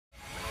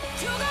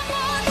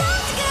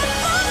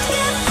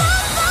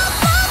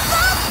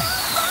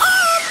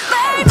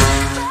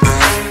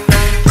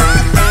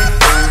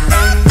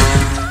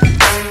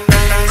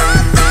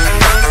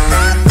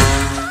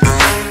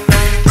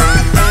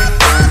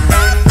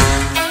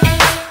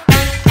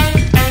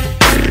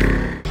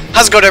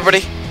How's it going, everybody?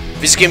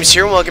 VZGamers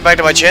here, and welcome back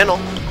to my channel.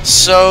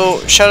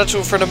 So, shout out to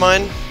a friend of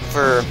mine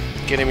for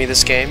getting me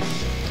this game.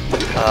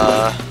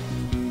 But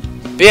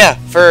yeah,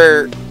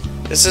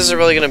 this isn't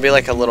really gonna be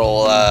like a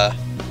little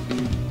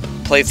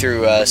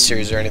playthrough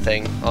series or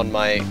anything on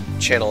my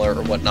channel or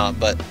whatnot.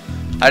 But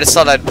I just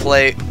thought I'd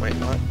play. Wait,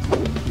 what?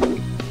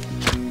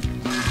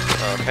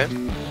 Okay.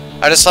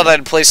 I just thought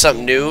I'd play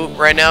something new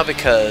right now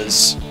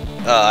because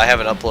I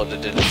haven't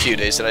uploaded in a few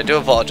days, and I do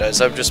apologize.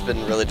 I've just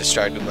been really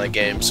distracted with my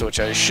games, which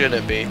I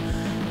shouldn't be.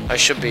 I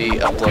should be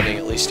uploading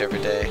at least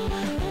every day,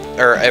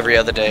 or every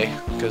other day,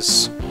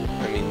 because,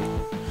 I mean,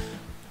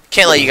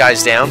 can't let you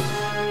guys down.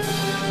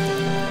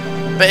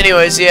 But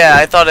anyways, yeah,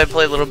 I thought I'd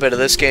play a little bit of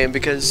this game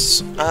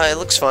because it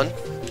looks fun.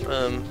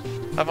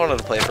 I've wanted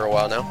to play it for a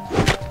while now.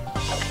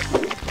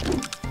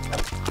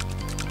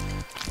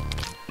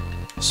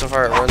 So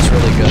far, it runs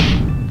really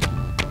good.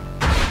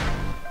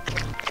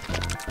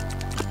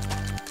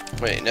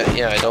 Wait, no,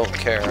 yeah, I don't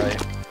care. I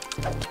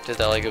did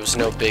that like it was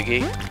no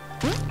biggie.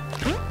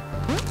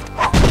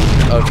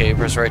 Okay, you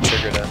press right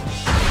trigger to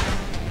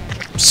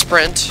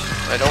sprint.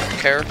 I don't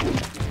care.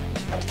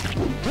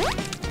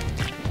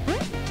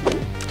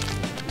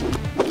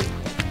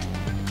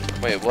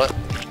 Wait, what?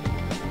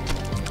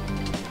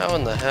 How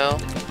in the hell?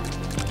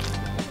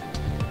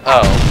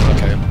 Oh,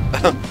 okay.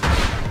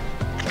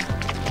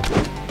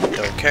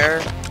 Don't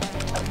care.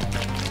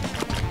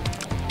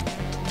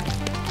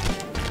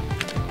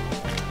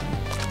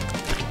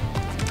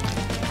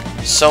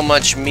 So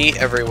much meat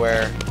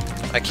everywhere.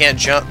 I can't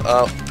jump.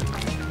 Oh.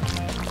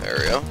 There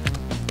we go.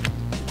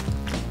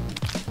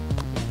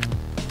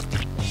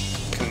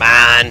 Come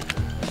on.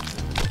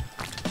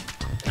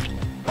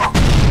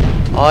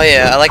 Oh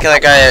yeah, I like how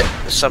that guy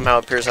somehow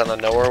appears out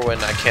of nowhere when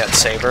I can't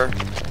saber.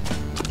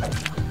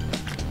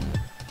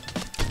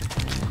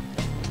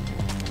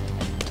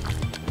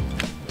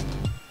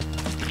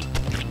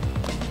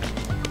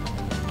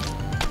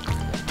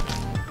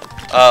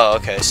 Oh,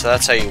 okay, so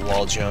that's how you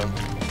wall jump.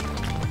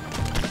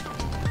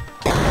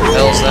 What the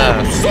hell's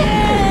that?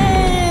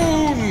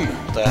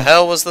 The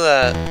hell was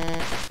that?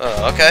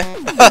 Oh, okay.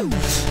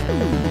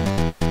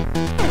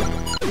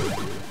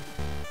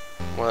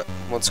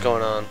 What's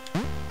going on?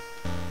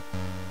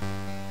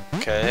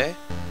 Okay.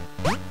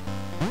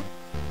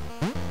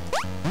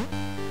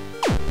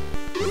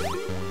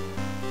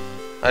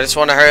 I just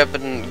want to hurry up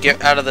and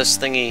get out of this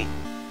thingy.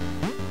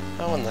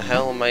 How in the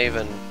hell am I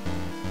even...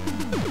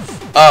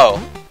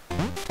 Oh.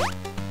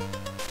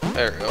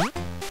 There we go.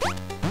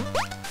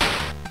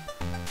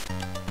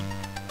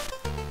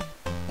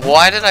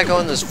 Why did I go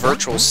in this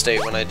virtual state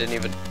when I didn't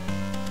even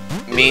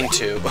mean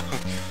to?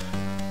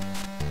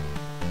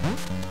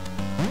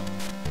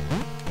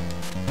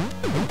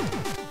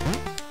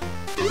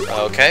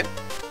 Okay.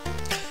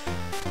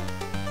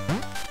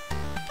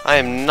 I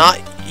am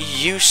not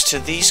used to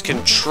these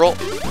control...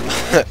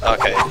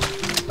 Okay,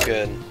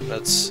 good.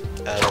 That's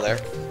out of there.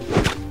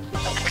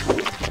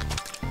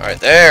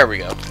 Alright, there we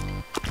go.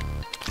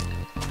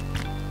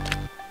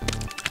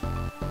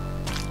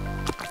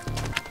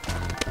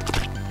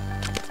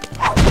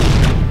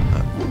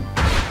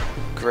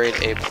 Grade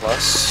A+.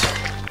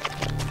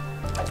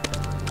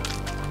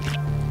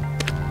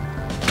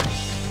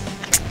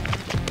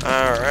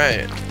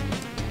 Alright.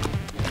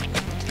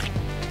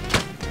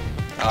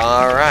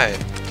 Alright.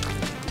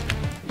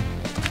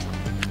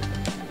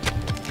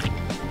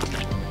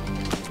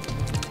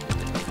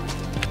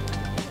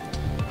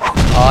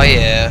 Oh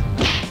yeah.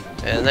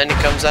 And then he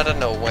comes out of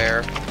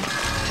nowhere.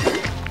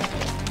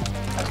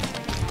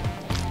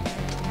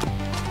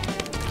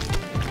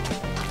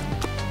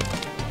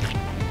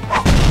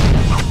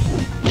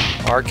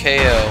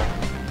 RKO.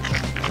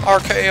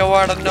 RKO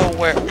out of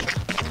nowhere.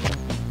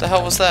 The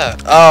hell was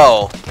that?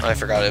 Oh, I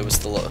forgot it was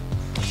the one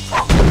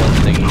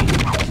thingy.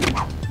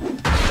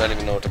 I don't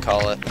even know what to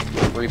call it.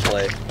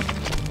 Replay.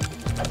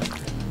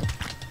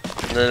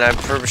 And then I'm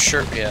pretty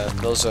sure, yeah,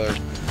 those are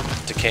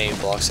decaying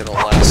blocks. They don't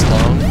last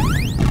long.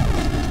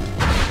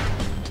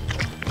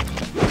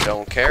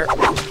 Don't care.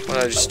 What did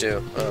I just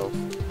do? Oh.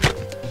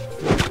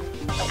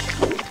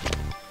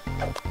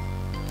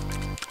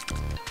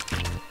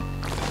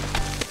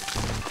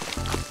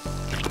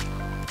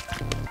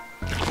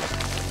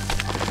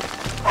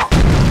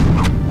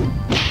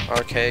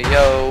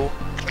 RKO.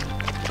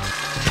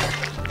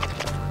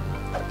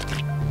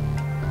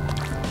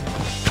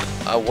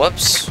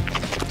 Whoops.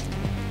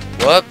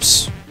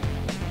 Whoops.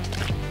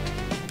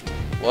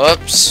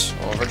 Whoops.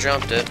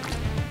 Overjumped it.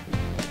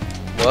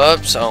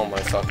 Whoops. Oh my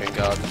fucking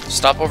god.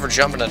 Stop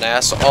overjumping an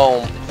ass.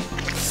 Oh.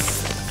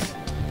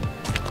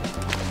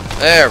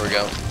 There we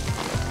go.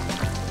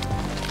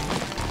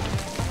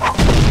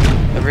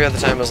 Every other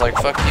time I was like,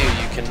 fuck you,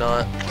 you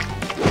cannot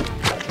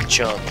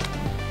jump.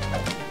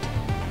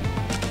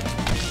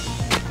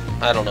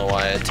 I don't know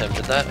why I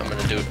attempted that. I'm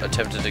gonna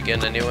attempt it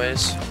again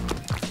anyways.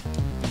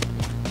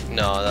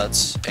 No,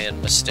 that's a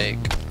mistake.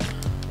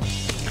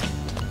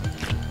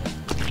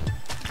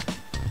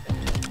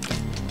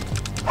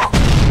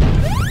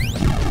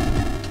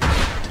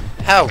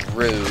 How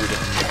rude.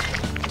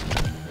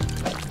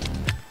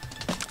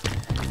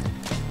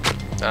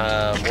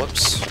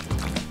 Whoops.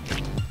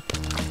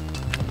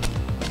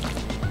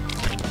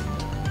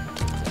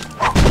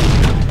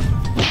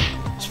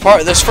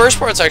 This first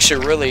part's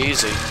actually really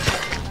easy.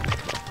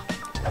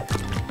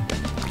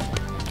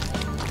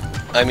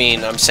 I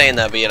mean, I'm saying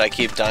that, but yet I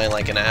keep dying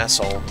like an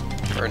asshole.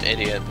 Or an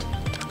idiot.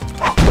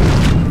 What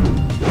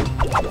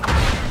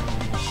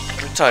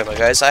are you talking about,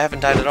 guys? I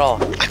haven't died at all.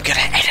 I'm gonna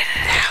edit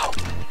it out.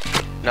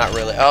 Not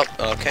really. Oh,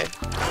 okay.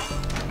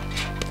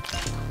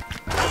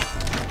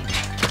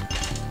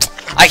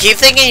 I keep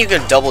thinking you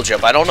can double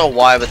jump. I don't know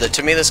why, but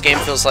to me this game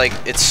feels like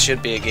it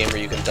should be a game where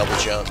you can double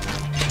jump.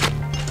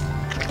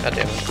 God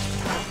damn it.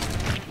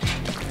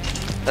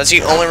 That's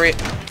the only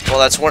well,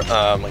 that's one.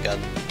 Oh my god.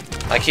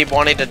 I keep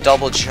wanting to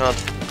double jump.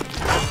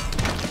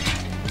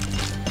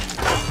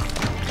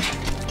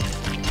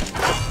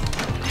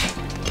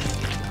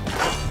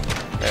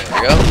 There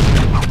we go.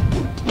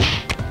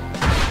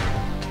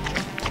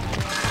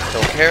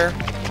 Don't care.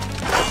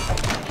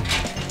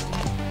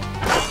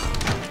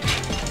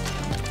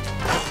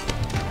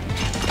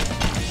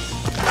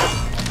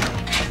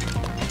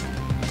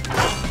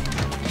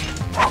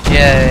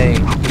 Yay.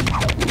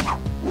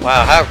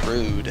 Wow, how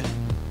rude.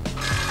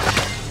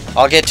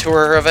 I'll get to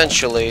her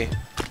eventually.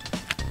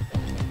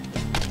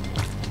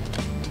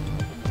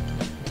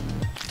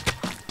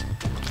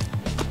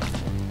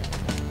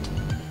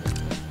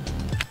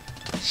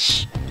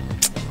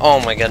 Oh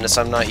my goodness,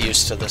 I'm not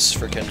used to this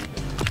freaking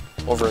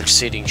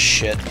over-exceeding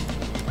shit.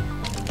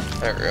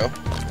 There we go.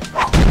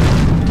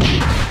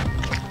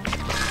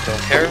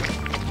 Don't care.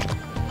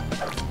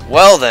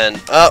 Well then,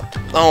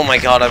 oh my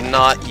god, I'm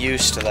not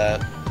used to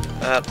that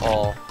at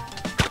all.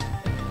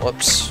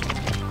 Whoops.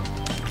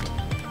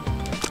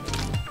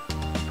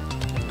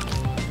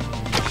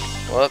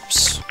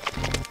 Whoops.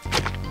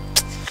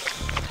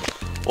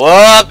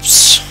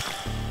 Whoops!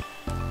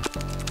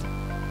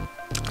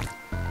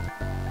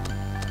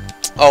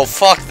 Oh,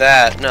 fuck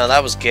that. No,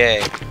 that was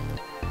gay.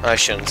 I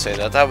shouldn't say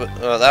that.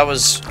 That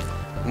was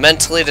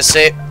mentally to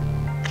say...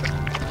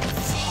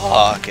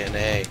 Fucking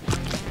A.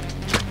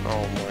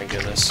 Oh my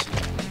goodness.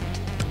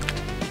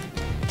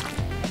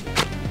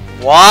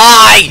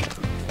 Why?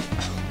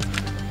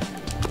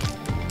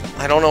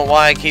 I don't know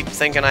why I keep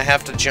thinking I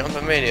have to jump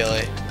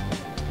immediately.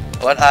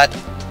 What?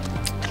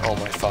 Oh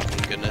my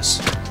fucking goodness.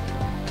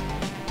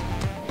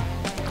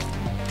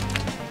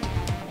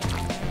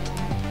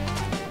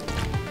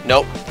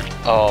 Nope.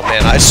 Oh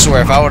man, I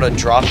swear if I would have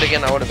dropped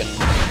again, I would have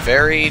been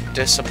very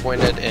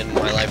disappointed in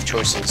my life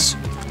choices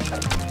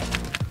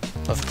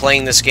of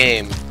playing this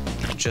game.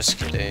 Just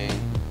kidding.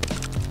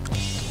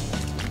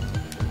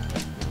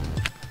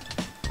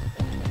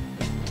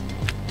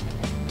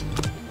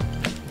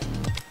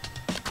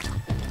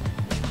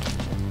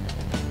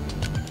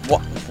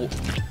 What?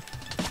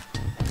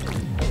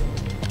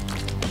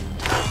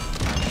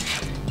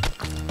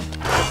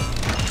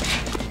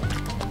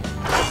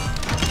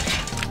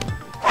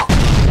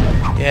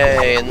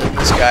 Yay, and then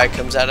this guy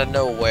comes out of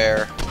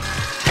nowhere.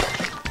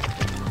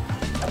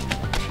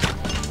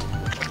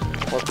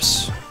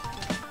 Whoops.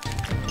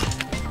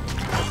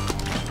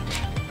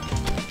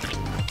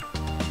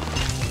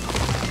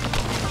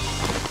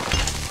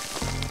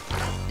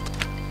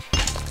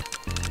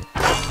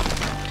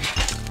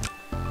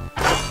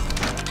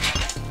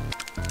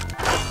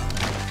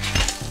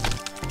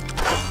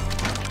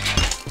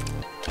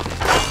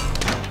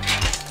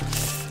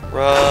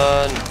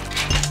 Run.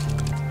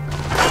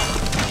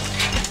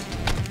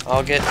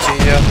 I'll get to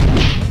you.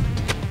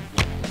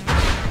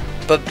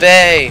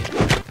 Ba-bay!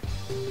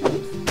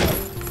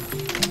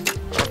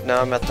 Oh,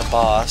 now I'm at the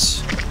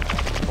boss.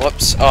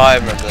 Whoops. Oh, I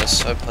remember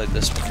this. I played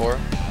this before.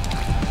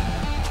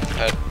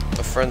 At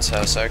a friend's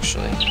house,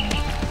 actually.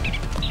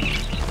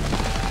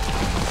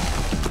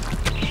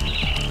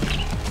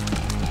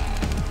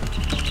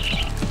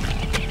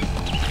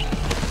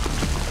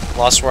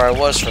 Lost where I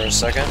was for a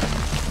second.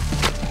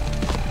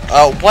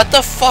 Oh, what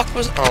the fuck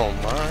was... Oh,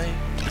 my...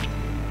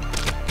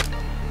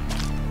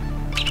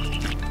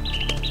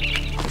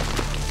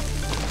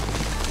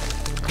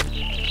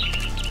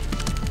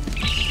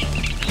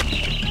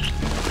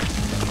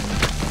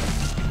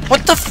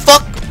 What the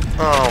fuck?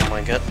 Oh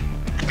my god.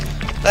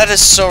 That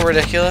is so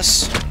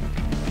ridiculous.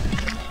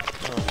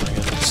 Oh my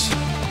goodness.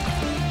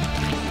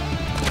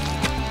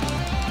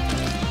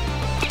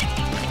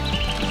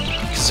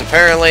 Because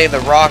apparently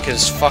the rock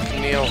is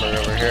fucking me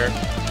over here.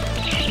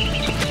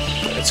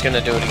 It's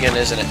gonna do it again,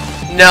 isn't it?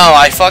 No,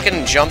 I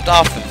fucking jumped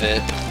off of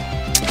it.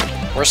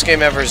 Worst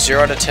game ever,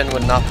 0 out of 10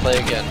 would not play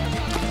again.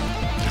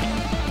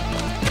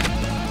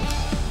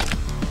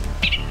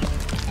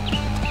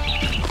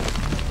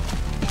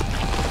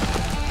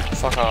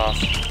 Fuck off.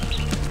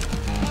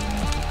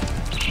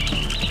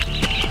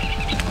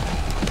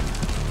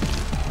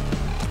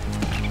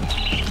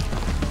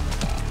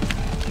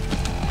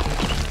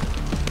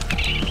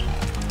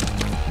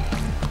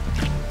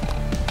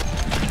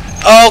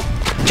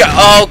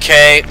 Oh,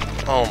 okay.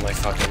 Oh my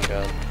fucking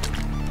god.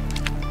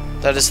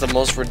 That is the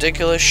most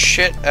ridiculous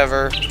shit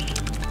ever.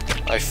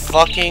 I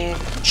fucking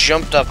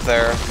jumped up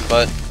there,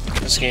 but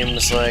this game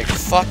was like,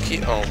 fuck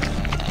you. Oh.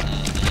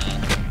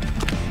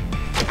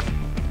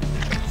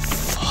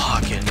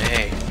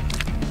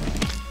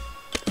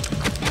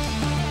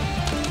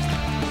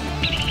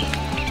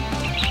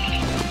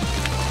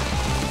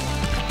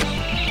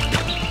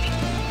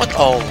 What?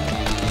 Oh.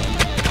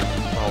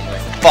 Oh my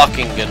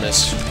fucking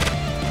goodness.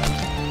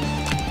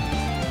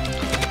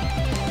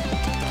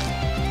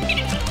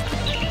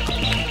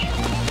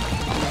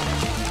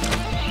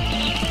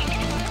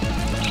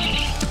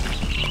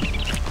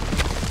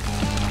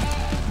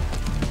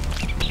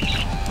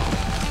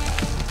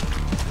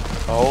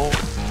 Oh.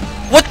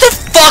 What the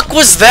fuck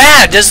was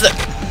that? Does the...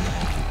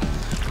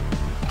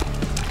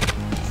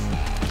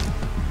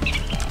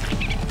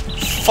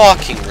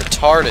 Fucking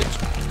retarded.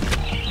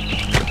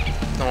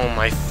 Oh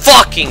my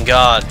fucking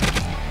god.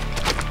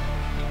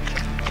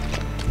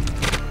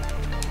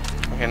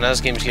 Okay, now this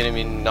game's getting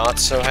me not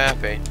so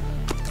happy.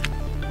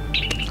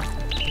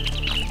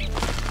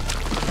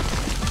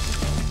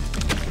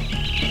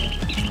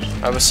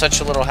 I was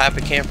such a little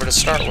happy camper to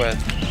start with.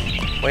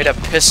 Way to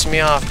piss me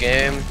off,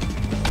 game.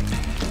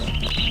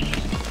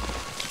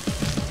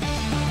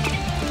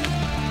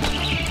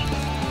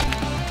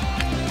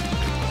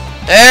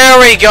 There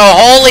we go,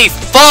 holy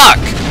fuck!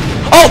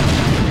 Oh!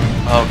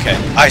 Okay,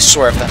 I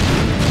swear if that...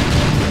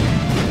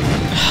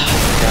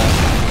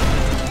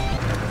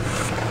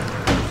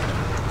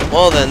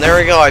 Well then, there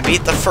we go, I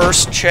beat the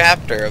first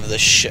chapter of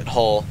this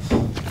shithole.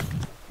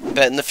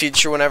 Bet in the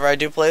future, whenever I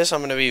do play this, I'm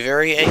gonna be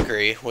very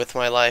angry with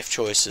my life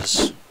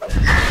choices.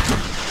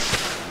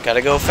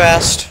 Gotta go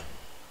fast.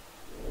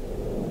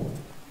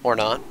 Or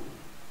not.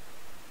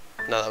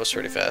 No, that was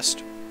pretty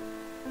fast.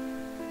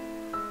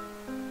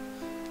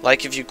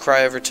 Like if you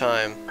cry over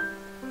time.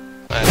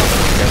 I don't know.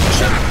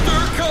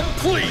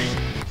 Complete.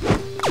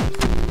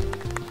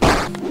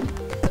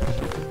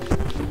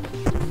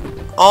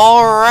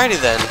 Alrighty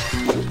then.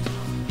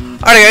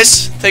 Alright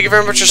guys, thank you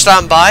very much for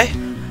stopping by.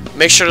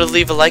 Make sure to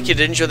leave a like if you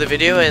did enjoy the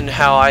video and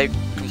how I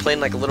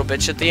complained like a little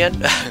bitch at the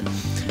end.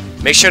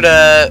 Make sure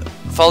to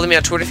follow me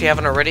on Twitter if you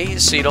haven't already,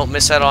 so you don't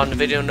miss out on the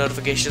video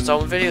notifications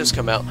on when videos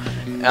come out.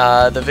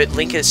 The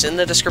link is in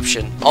the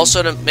description.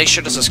 Also, to make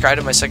sure to subscribe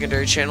to my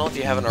secondary channel if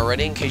you haven't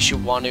already, in case you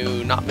want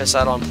to not miss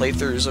out on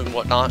playthroughs and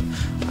whatnot.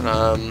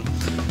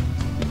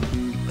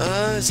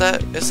 Is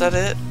that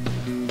it?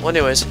 Well,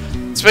 anyways,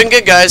 it's been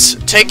good, guys.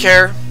 Take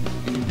care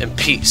and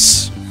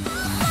peace.